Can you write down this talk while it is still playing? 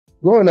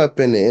Growing up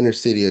in the inner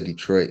city of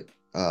Detroit,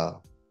 uh,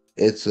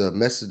 it's a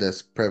message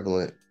that's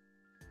prevalent.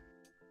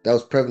 That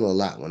was prevalent a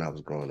lot when I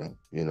was growing up.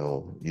 You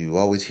know, you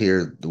always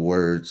hear the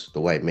words,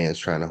 "The white man's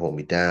trying to hold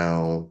me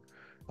down."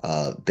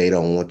 They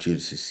don't want you to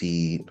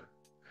succeed.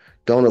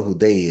 Don't know who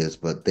they is,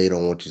 but they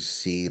don't want you to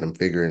succeed. I'm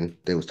figuring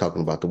they was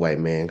talking about the white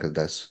man because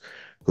that's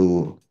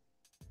who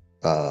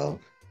uh,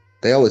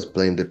 they always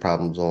blame their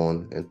problems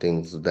on and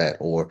things of that,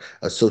 or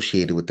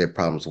associated with their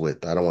problems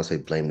with. I don't want to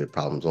say blame their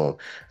problems on,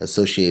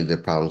 associated their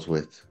problems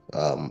with.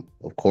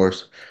 Of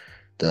course,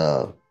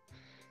 the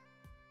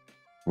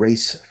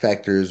race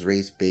factors,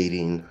 race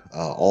baiting,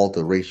 all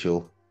the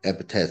racial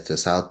epithets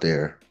that's out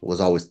there was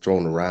always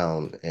thrown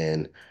around,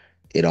 and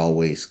it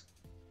always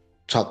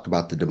talked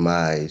about the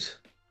demise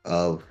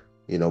of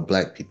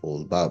black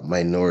people, about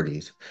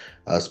minorities,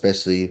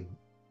 especially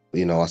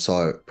I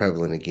saw it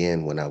prevalent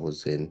again when I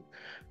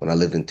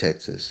lived in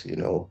Texas.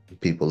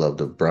 People of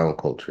the brown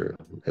culture,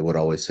 they would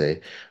always say,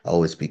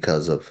 "Oh, it's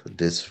because of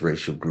this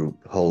racial group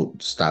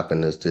hold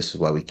stopping us. This is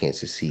why we can't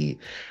succeed,"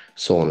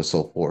 so on and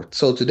so forth.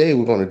 So today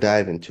we're going to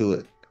dive into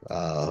it,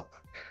 uh,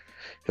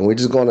 and we're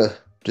just going to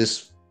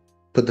just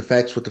put the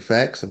facts with the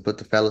facts and put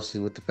the fallacy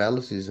with the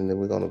fallacies, and then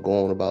we're going to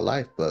go on about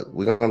life. But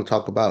we're going to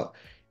talk about,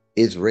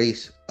 is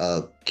race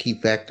a key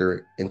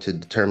factor into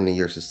determining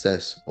your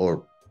success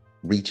or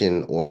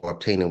reaching or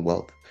obtaining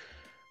wealth?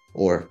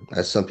 Or,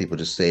 as some people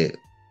just say it,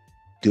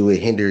 do it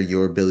hinder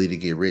your ability to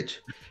get rich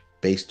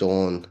based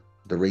on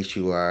the race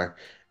you are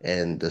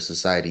and the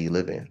society you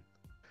live in?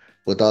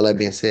 With all that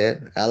being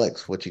said,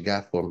 Alex, what you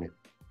got for me?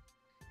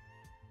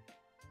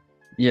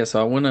 Yeah, so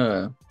I want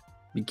to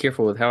be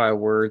careful with how I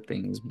word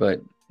things,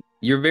 but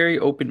you're very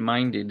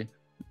open-minded,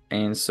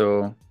 and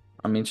so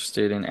I'm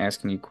interested in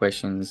asking you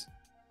questions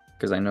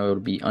because I know it'll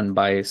be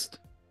unbiased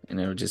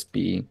and it'll just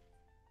be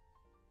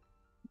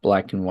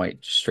black and white,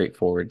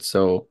 straightforward.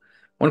 So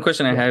one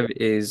question I Right. have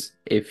is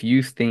if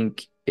you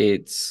think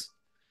it's,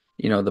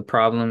 the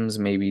problems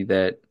maybe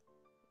that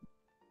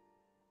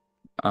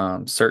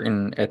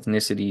certain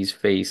ethnicities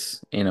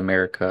face in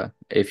America,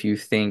 if you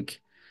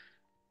think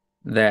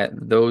that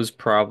those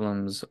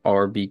problems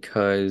are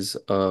because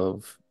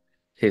of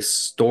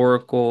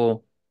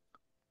historical,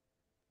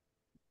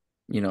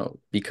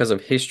 because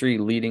of history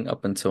leading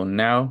up until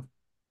now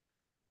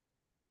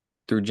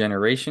through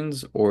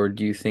generations, or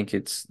do you think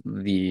it's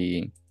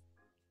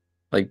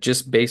like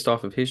just based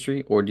off of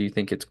history, or do you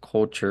think it's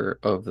culture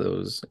of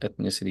those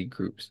ethnicity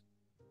groups?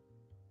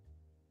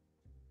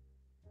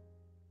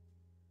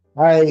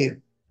 I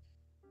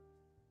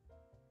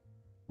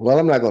Well,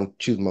 I'm not going to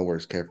choose my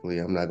words carefully.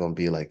 I'm not going to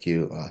be like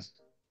you,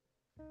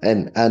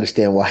 and I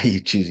understand why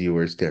you choose your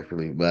words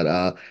carefully. But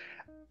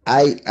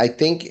I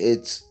think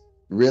it's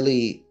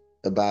really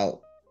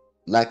about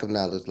lack of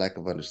knowledge, lack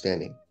of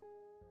understanding.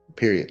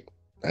 Period.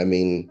 I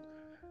mean,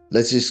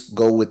 let's just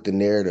go with the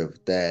narrative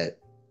that,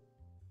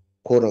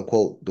 quote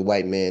unquote, the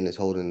white man is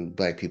holding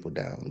black people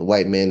down. The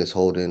white man is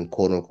holding,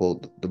 quote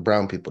unquote, the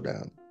brown people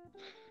down.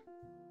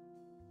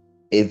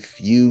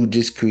 If you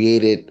just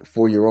created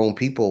for your own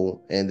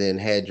people and then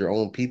had your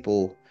own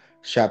people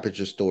shop at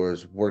your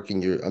stores,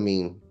 working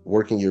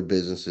your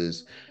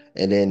businesses,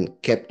 and then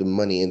kept the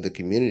money in the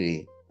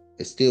community,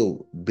 it's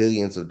still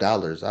billions of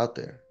dollars out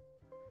there.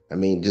 I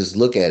mean, just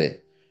look at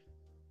it.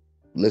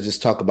 Let's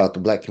just talk about the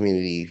black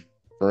community,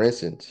 for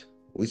instance.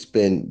 We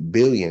spend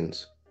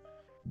billions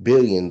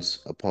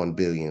upon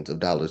billions of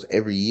dollars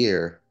every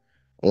year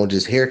on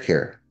just hair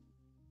care.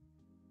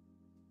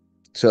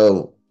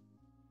 So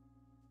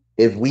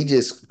if we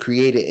just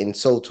create it and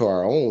sold to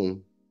our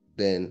own,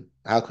 then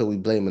how could we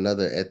blame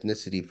another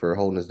ethnicity for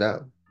holding us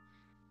down?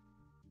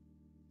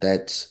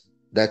 That's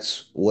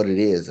that's what it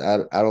is. I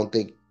don't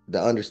think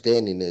the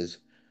understanding is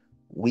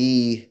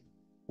we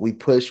we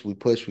push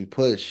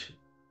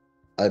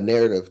a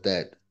narrative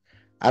that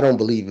I don't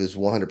believe is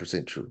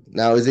 100% true.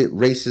 Now, is it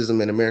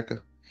racism in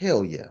America?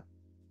 Hell yeah,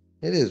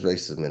 it is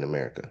racism in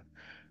America.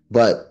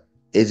 But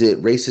is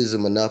it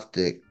racism enough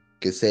to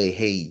could say,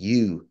 hey,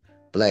 you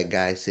black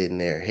guy sitting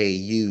there, hey,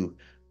 you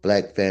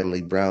black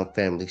family, brown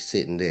family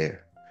sitting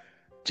there,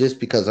 just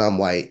because I'm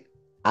white,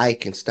 I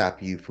can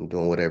stop you from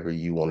doing whatever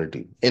you want to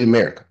do in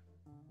America?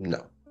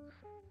 No.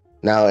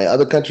 Now, in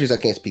other countries, I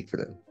can't speak for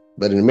them,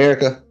 but in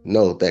America,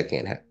 no, that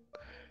can't happen.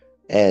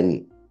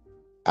 And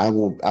I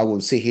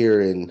will sit here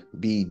and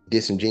be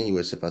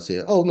disingenuous if I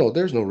say, oh no,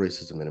 there's no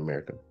racism in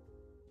America.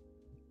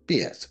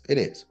 Yes, it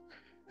is.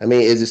 I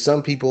mean, is it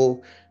some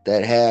people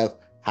that have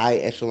high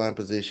echelon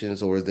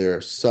positions, or there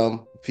are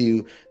some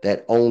few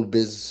that own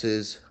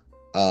businesses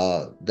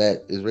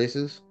that is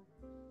racist?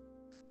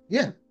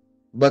 Yeah.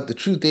 But the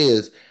truth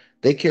is,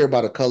 they care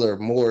about a color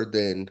more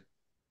than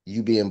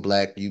you being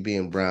black, you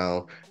being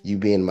brown, you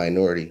being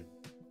minority.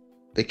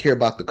 They care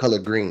about the color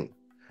green.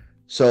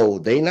 So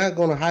they're not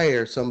going to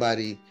hire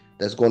somebody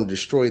that's going to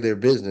destroy their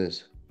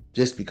business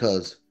just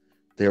because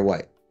they're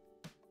white.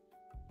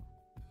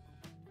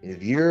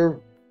 If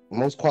you're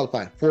most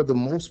qualified, for the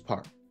most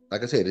part,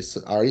 like I said,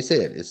 I already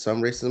said it's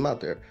some racism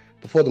out there,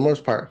 but for the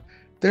most part,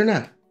 they're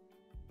not,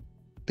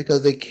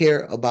 because they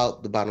care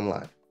about the bottom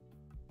line.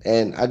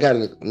 And I got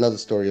another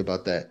story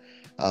about that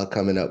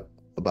coming up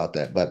about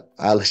that, but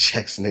I'll let you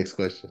ask the next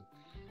question.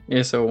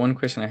 Yeah, so one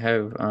question I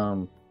have,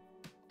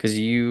 because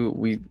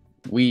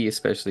we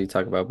especially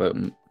talk about, but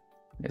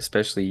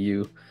especially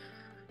you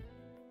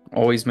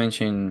always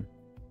mention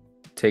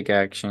take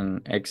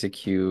action,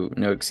 execute,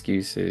 no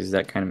excuses,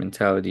 that kind of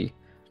mentality.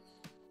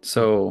 Mhm.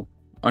 So,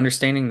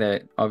 understanding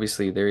that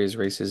obviously there is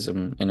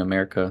racism in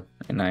America,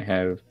 and I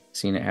have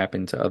seen it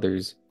happen to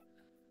others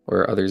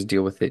or others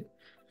deal with it.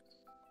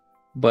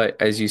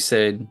 But as you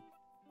said,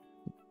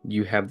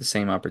 you have the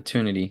same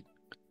opportunity.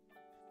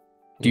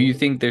 Do you Mhm.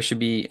 think there should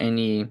be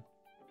any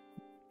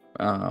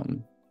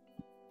um,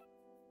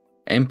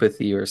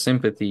 empathy or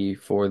sympathy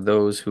for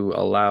those who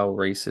allow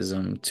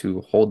racism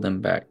to hold them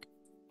back?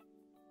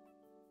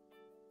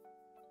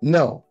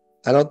 No,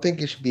 I don't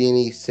think it should be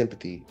any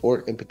sympathy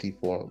or empathy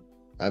for them.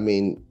 I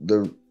mean,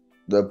 the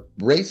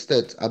race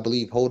that I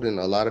believe holding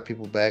a lot of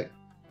people back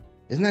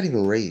is not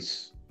even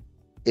race.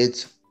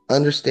 It's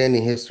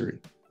understanding history.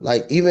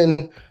 Like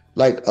even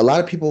like a lot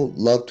of people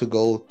love to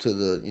go to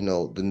the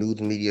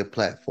news media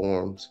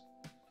platforms.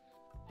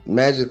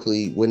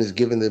 Magically, when it's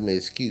giving them an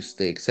excuse,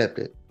 they accept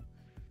it.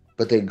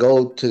 But they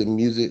go to the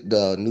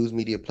news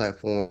media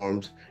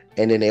platforms,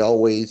 and then they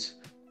always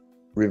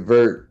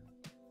revert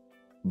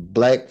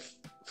black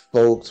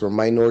folks or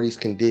minorities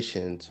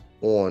conditions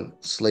on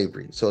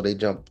slavery. So they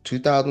jump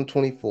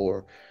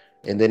 2024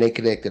 and then they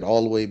connect it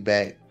all the way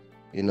back,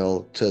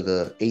 to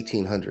the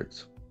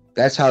 1800s.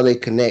 That's how they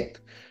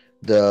connect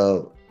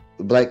the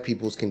black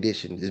people's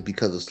condition is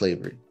because of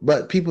slavery.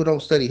 But people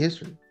don't study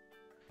history.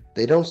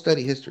 They don't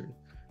study history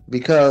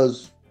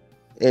because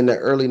in the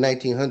early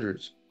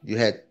 1900s, you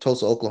had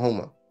Tulsa,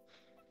 Oklahoma,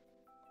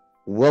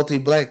 wealthy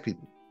black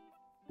people.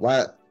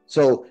 Why?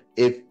 So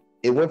if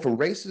it went from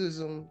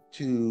racism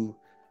to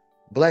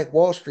Black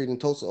Wall Street in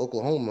Tulsa,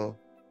 Oklahoma,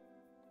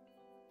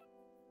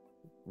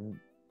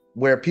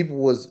 where people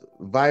was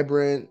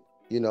vibrant,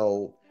 you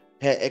know,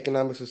 had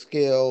economics of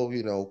scale,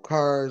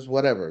 cars,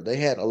 whatever. They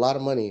had a lot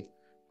of money.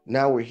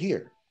 Now we're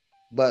here.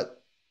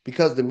 But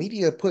because the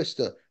media pushed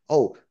the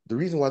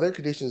reason why their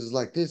conditions is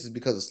like this is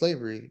because of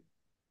slavery.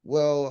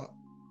 Well,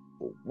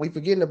 we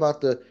forgetting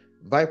about the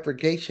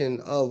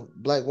bifurcation of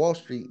Black Wall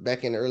Street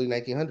back in the early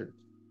 1900s.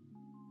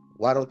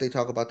 Why don't they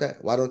talk about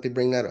that? Why don't they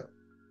bring that up?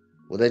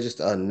 Was that just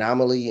an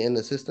anomaly in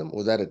the system?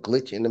 Was that a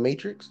glitch in the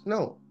matrix?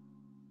 No,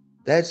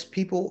 that's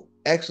people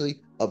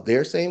actually of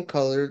their same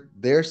color,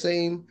 their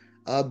same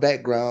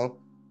background,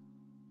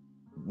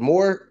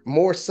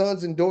 more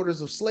sons and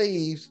daughters of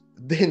slaves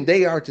than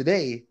they are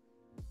today.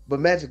 But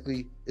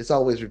magically, it's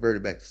always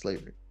reverted back to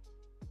slavery.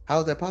 How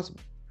is that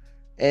possible?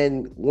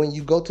 And when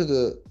you go to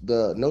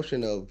the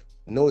notion of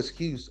no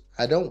excuse,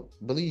 I don't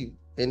believe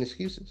in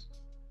excuses.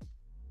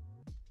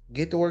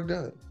 Get the work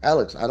done.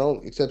 Alex, I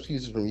don't accept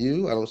excuses from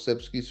you. I don't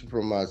accept excuses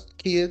from my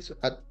kids.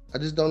 I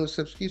just don't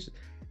accept excuses.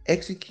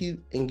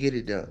 Execute and get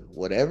it done.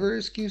 Whatever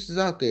excuse is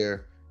out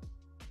there,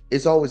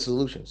 it's always a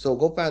solution. So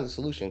go find the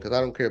solution because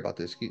I don't care about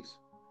the excuse.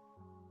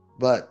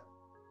 But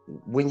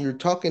when you're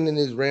talking in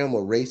this realm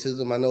of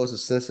racism, I know it's a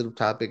sensitive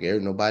topic.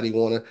 Nobody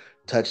want to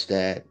touch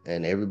that,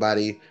 and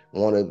everybody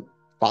want to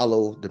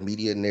follow the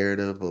media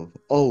narrative of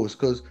it's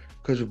because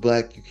you're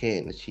black you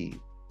can't achieve.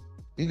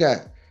 You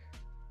got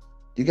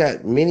you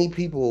got many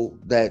people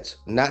that's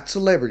not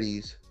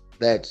celebrities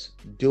that's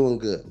doing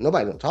good.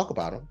 Nobody don't talk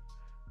about them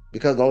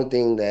because the only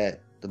thing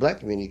that the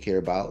black community care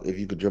about if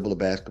you could dribble a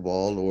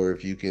basketball or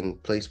if you can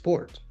play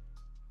sports.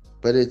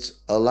 But it's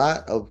a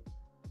lot of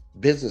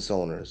business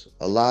owners,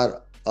 a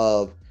lot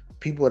of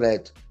people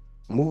that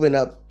moving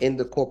up in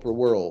the corporate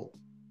world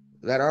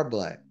that are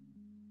black,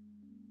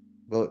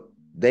 but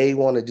they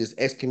want to just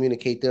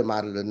excommunicate them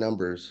out of the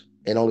numbers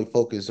and only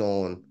focus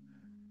on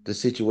the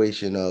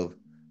situation of,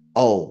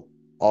 oh,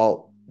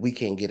 all we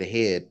can't get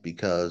ahead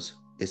because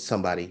it's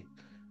somebody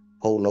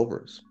holding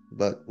over us.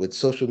 But with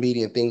social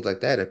media and things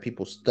like that, if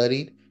people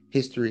studied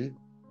history,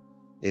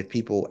 if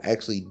people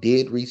actually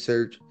did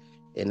research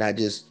and not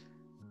just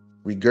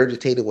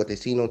regurgitated what they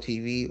seen on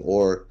TV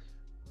or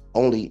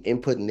only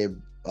inputting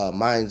their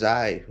mind's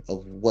eye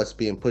of what's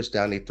being pushed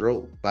down their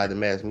throat by the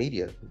mass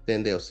media,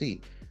 then they'll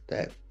see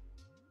that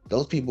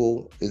those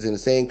people is in the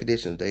same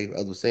conditions. They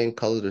are the same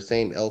color, the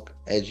same elk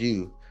as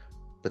you,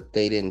 but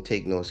they didn't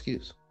take no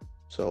excuse.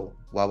 So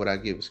why would I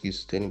give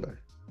excuses to anybody?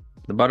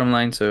 The bottom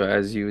line, so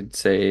as you would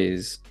say,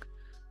 is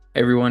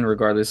everyone,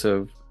 regardless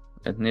of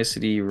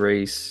ethnicity,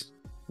 race,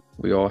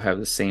 we all have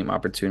the same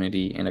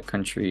opportunity in a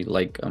country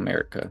like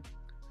America.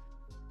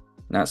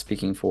 Not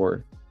speaking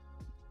for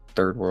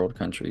third world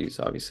countries,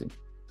 obviously.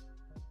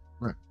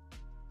 Right.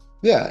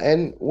 Yeah,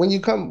 and when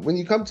you come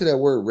to that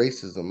word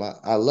racism,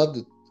 I love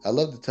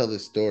to tell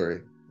this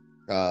story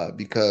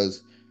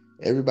because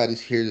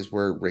everybody's hear this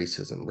word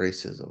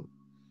racism.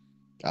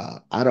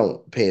 I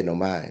don't pay it no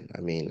mind.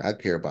 I mean, I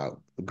care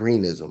about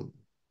greenism,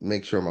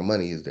 make sure my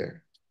money is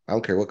there. I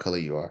don't care what color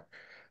you are.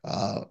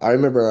 I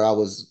remember I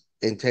was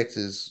in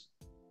Texas.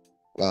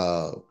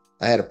 Uh,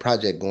 I had a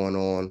project going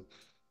on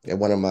at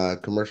one of my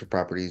commercial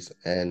properties,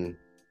 and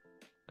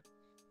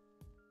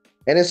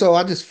And then so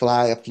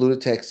I flew to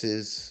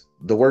Texas.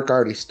 The work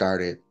already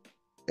started.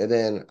 And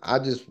then I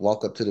just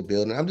walk up to the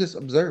building. I'm just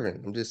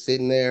observing. I'm just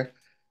sitting there.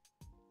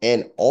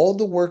 And all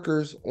the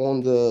workers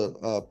on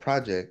the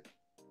project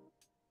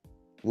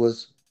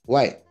was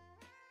white.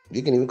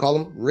 You can even call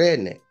them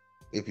redneck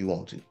if you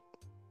want to.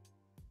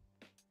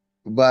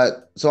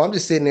 But so I'm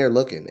just sitting there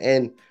looking.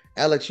 And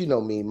Alex, you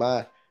know me,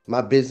 my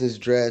business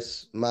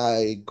dress,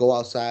 my go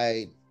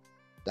outside,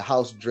 the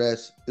house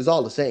dress is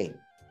all the same.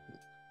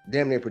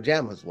 Damn near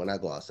pajamas when I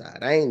go outside.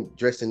 I ain't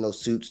dressed in no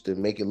suits to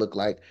make it look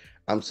like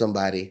I'm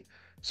somebody.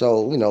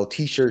 So,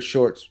 t-shirt,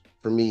 shorts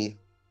for me,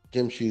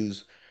 gym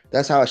shoes.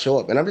 That's how I show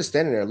up. And I'm just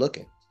standing there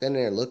looking. And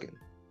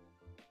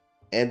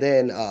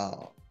then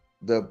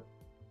the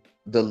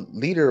the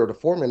leader or the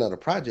foreman of the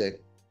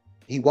project,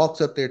 he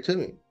walks up there to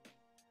me.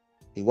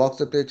 He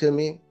walks up there to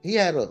me. He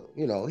had a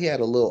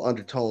little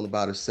undertone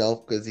about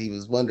himself because he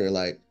was wondering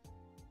like,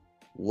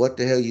 what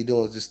the hell you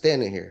doing just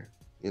standing here?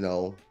 You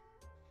know,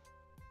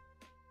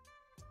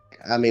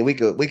 I mean, we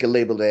could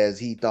label it as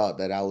he thought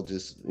that I was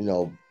just,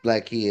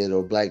 black kid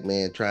or black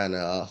man trying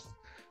to,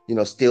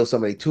 steal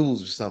somebody's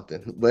tools or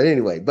something. But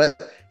anyway,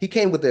 but he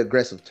came with the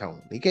aggressive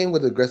tone. He came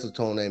with the aggressive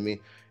tone at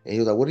me, and he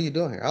was like, "What are you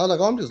doing here?" I was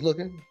like, "Oh, I'm just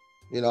looking."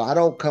 I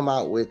don't come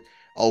out with,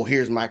 "Oh,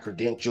 here's my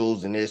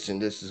credentials and this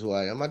is who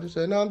I am." I just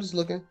said, "No, I'm just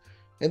looking."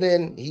 And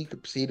then he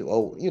proceeded.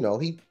 Oh,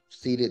 he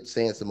proceeded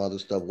saying some other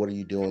stuff. What are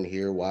you doing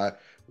here? Why?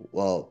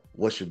 Well,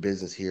 what's your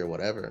business here?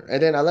 Whatever.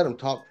 And then I let him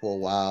talk for a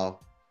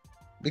while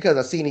because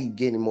I seen he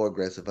getting more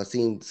aggressive. I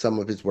seen some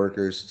of his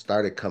workers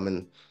started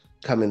coming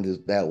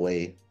that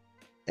way,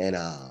 and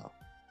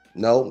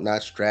no,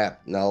 not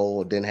strapped,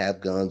 no, didn't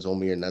have guns on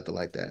me or nothing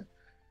like that.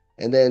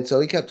 And then so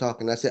he kept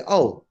talking. I said,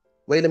 "Oh,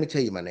 wait, let me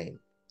tell you my name."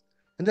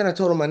 And then I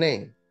told him my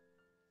name.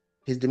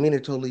 His demeanor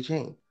totally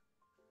changed.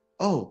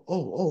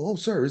 Oh,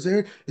 sir, is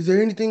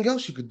there anything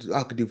else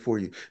I could do for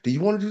you? Do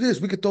you want to do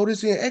this? We could throw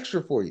this in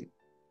extra for you.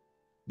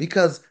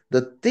 Because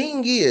the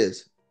thing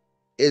is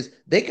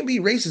they can be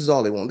racist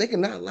all they want. They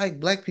can not like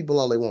black people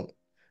all they want.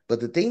 But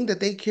the thing that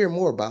they care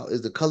more about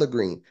is the color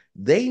green.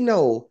 They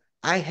know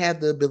I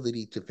have the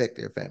ability to affect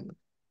their family.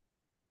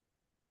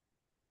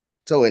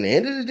 So in the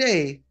end of the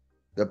day,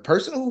 the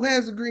person who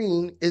has the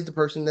green is the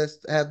person that's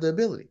have the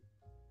ability.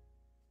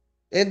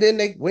 And then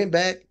they went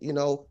back,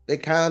 they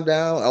calmed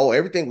down. Oh,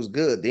 everything was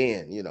good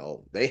then,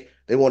 They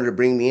wanted to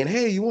bring me in.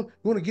 Hey, you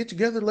want to get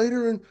together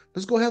later and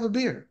let's go have a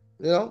beer.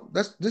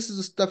 This is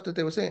the stuff that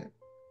they were saying.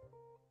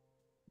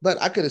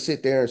 But I could have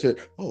sit there and said,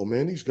 "Oh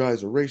man, these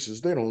guys are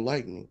racist. They don't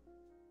like me."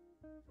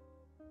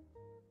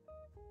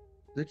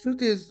 The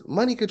truth is,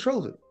 money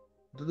controls it.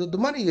 The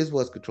money is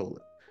what's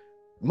controlling.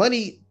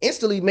 Money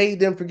instantly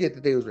made them forget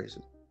that they was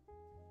racist.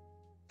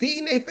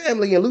 Feeding their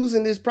family and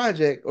losing this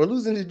project or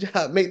losing this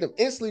job made them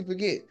instantly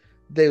forget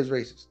they was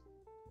racist.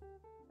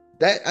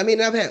 That I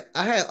mean, I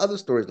had other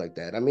stories like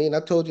that. I mean,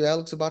 I told you,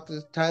 Alex, about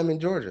this time in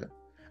Georgia.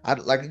 I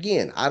like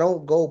again, I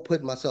don't go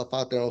put myself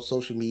out there on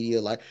social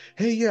media like,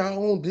 "Hey, yeah, I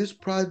own this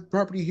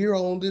property here, I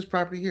own this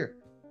property here."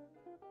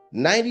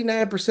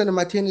 99% of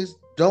my tenants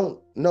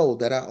don't know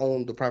that I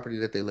own the property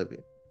that they live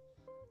in.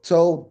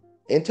 So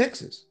in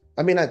Texas,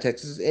 I mean, not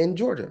Texas, in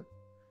Georgia,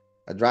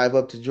 I drive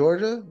up to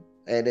Georgia,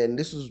 and then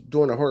this was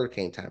during the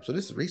hurricane time. So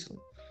this is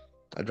recently.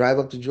 I drive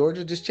up to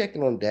Georgia, just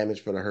checking on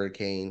damage for the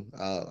hurricane.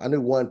 I knew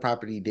one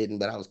property didn't,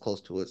 but I was close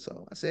to it,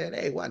 so I said,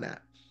 "Hey, why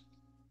not?"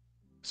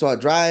 So I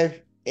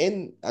drive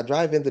in. I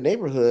drive in the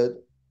neighborhood.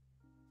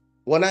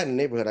 Well, not in the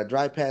neighborhood. I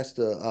drive past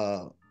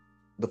the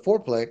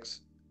fourplex,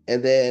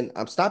 and then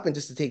I'm stopping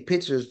just to take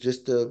pictures,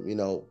 just to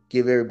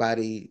give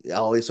everybody,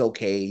 "Oh, it's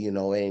okay, it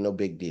ain't no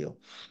big deal."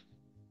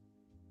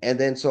 And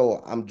then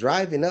so I'm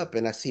driving up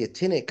and I see a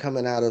tenant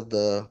coming out of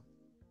the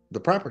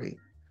property.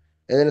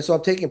 And then so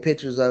I'm taking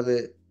pictures of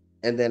it,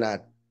 and then I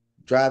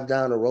drive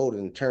down the road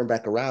and turn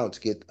back around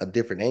to get a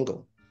different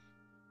angle.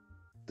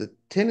 The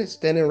tenant's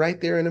standing right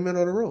there in the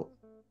middle of the road,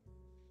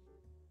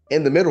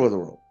 in the middle of the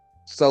road.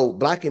 So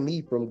blocking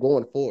me from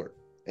going forward.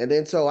 And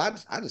then so I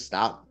just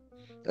stopped.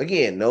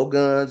 Again, no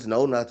guns,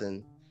 no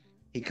nothing.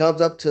 He comes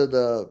up to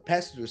the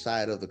passenger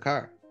side of the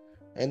car.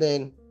 And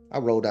then I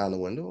roll down the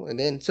window. And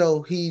then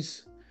so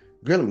he's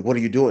grilling me. "What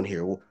are you doing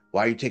here?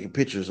 Why are you taking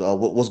pictures?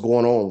 What's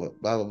going on?"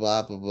 Blah, blah,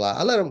 blah, blah, blah.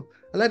 I let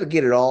him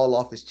get it all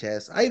off his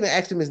chest. I even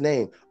asked him his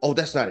name. "Oh,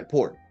 that's not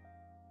important."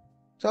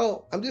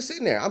 So I'm just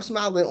sitting there. I'm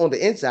smiling on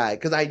the inside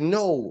because I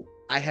know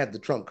I have the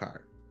trump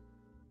card.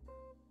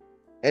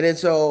 And then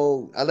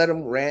so I let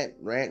him rant,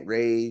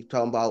 rave,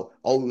 talking about,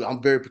 "Oh,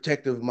 I'm very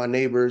protective of my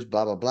neighbors,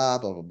 blah, blah, blah,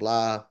 blah, blah,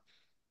 blah."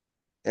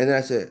 And then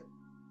I said,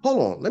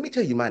 "Hold on, let me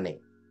tell you my name."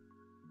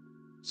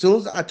 As soon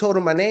as I told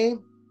him my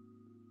name,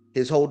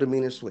 his whole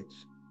demeanor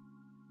switched.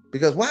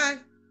 Because why?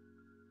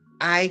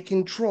 I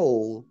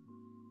control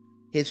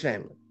his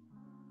family.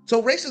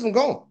 So racism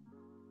gone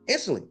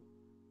instantly.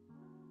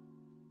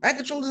 I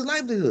control his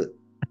livelihood.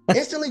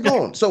 Instantly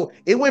gone. So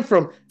it went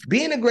from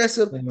being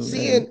aggressive, Oh, man.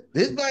 seeing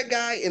this black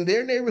guy in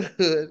their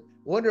neighborhood,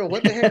 wondering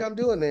what the heck I'm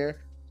doing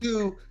there,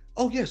 to,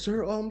 "Oh yes,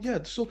 sir. Yeah,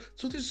 so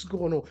this is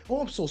going on.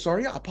 Oh, I'm so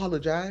sorry. I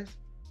apologize."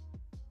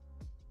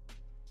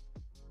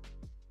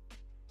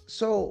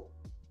 So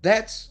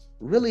that's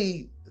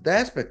really the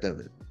aspect of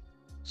it.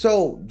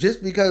 So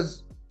just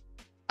because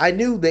I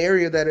knew the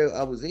area that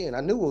I was in,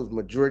 I knew it was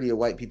majority of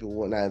white people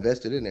when I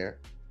invested in there.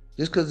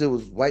 Just because it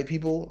was white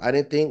people, I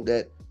didn't think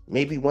that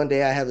maybe one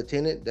day I have a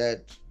tenant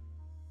that's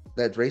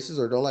racist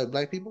or don't like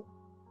black people.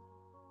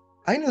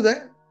 I knew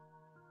that.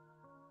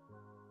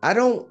 I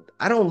don't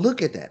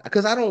look at that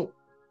because I don't,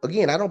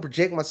 again, I don't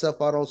project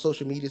myself out on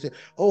social media saying,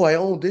 oh, I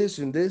own this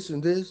and this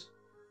and this.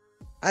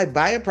 I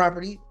buy a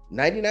property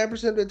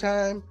 99% of the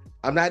time.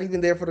 I'm not even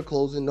there for the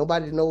closing.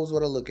 Nobody knows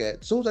what I look at.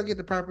 As soon as I get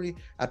the property,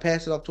 I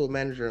pass it off to a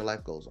manager and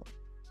life goes on.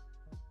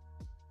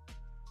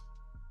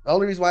 The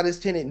only reason why this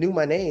tenant knew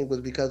my name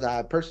was because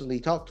I personally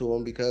talked to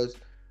him because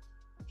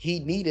he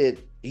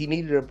needed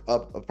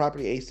a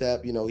property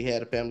ASAP. You know, he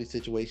had a family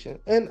situation,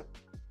 and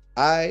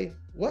I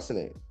wasn't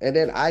it. And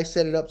then I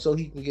set it up so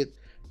he can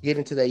get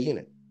into that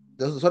unit.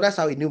 So that's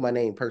how he knew my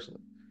name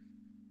personally.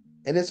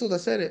 And then as soon as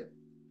I said it,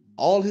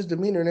 all his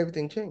demeanor and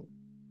everything changed.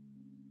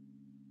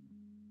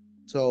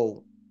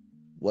 So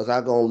was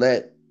I gonna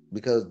let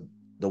because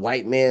the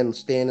white man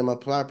staying in my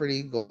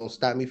property gonna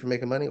stop me from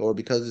making money, or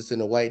because it's in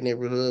a white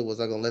neighborhood,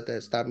 was I gonna let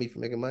that stop me from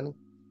making money?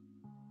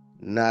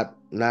 Not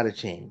a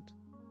chance.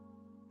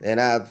 And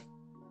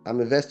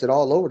I'm invested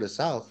all over the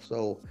South,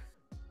 so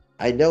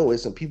I know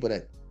it's some people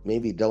that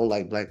maybe don't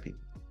like black people.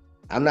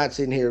 I'm not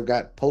sitting here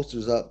got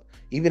posters up,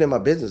 even in my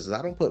businesses.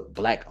 I don't put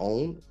black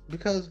owned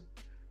because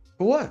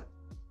for what?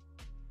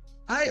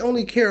 I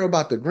only care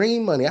about the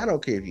green money. I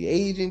don't care if you're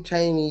Asian,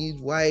 Chinese,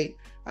 white.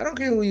 I don't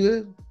care who you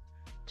is.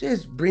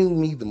 Just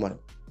bring me the money.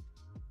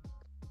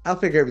 I'll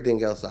figure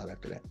everything else out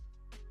after that.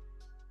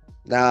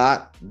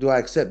 Now, do I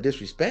accept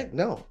disrespect?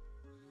 No.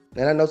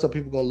 And I know some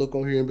people gonna look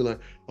on here and be like,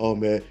 "Oh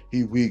man,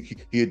 he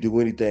weak. He'll do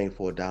anything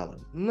for a dollar."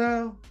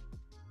 No,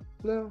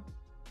 no.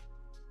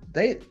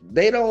 They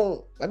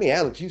don't. I mean,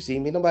 Alex, you see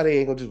me. Nobody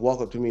ain't gonna just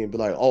walk up to me and be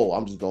like, "Oh,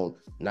 I'm just gonna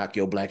knock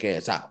your black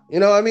ass out." You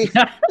know what I mean?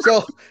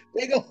 So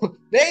they ain't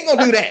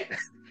gonna do that.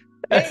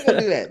 They ain't gonna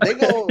do that. They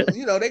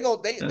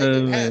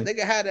gonna, Man. they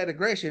can have that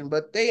aggression,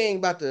 but they ain't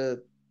about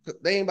to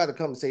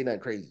come and say nothing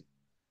crazy.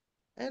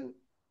 And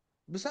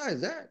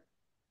besides that,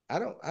 I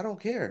don't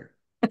care.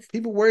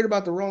 People worried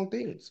about the wrong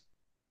things.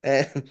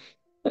 And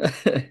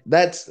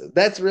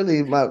that's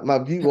really my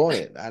view on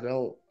it. I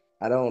don't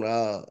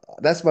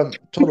that's my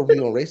total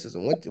view on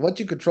racism. Once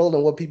you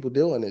controlling what people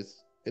doing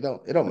is it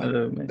don't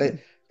matter. Oh That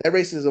man. that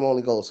racism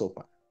only goes so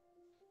far.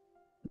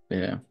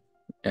 Yeah.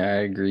 Yeah,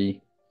 I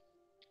agree.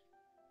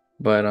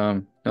 But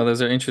no,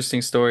 those are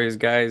interesting stories,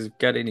 guys.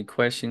 Got any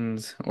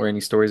questions or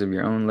any stories of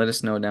your own? Let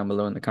us know down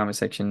below in the comment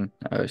section.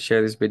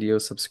 Share this video,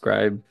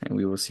 subscribe, and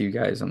we will see you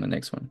guys on the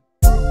next one.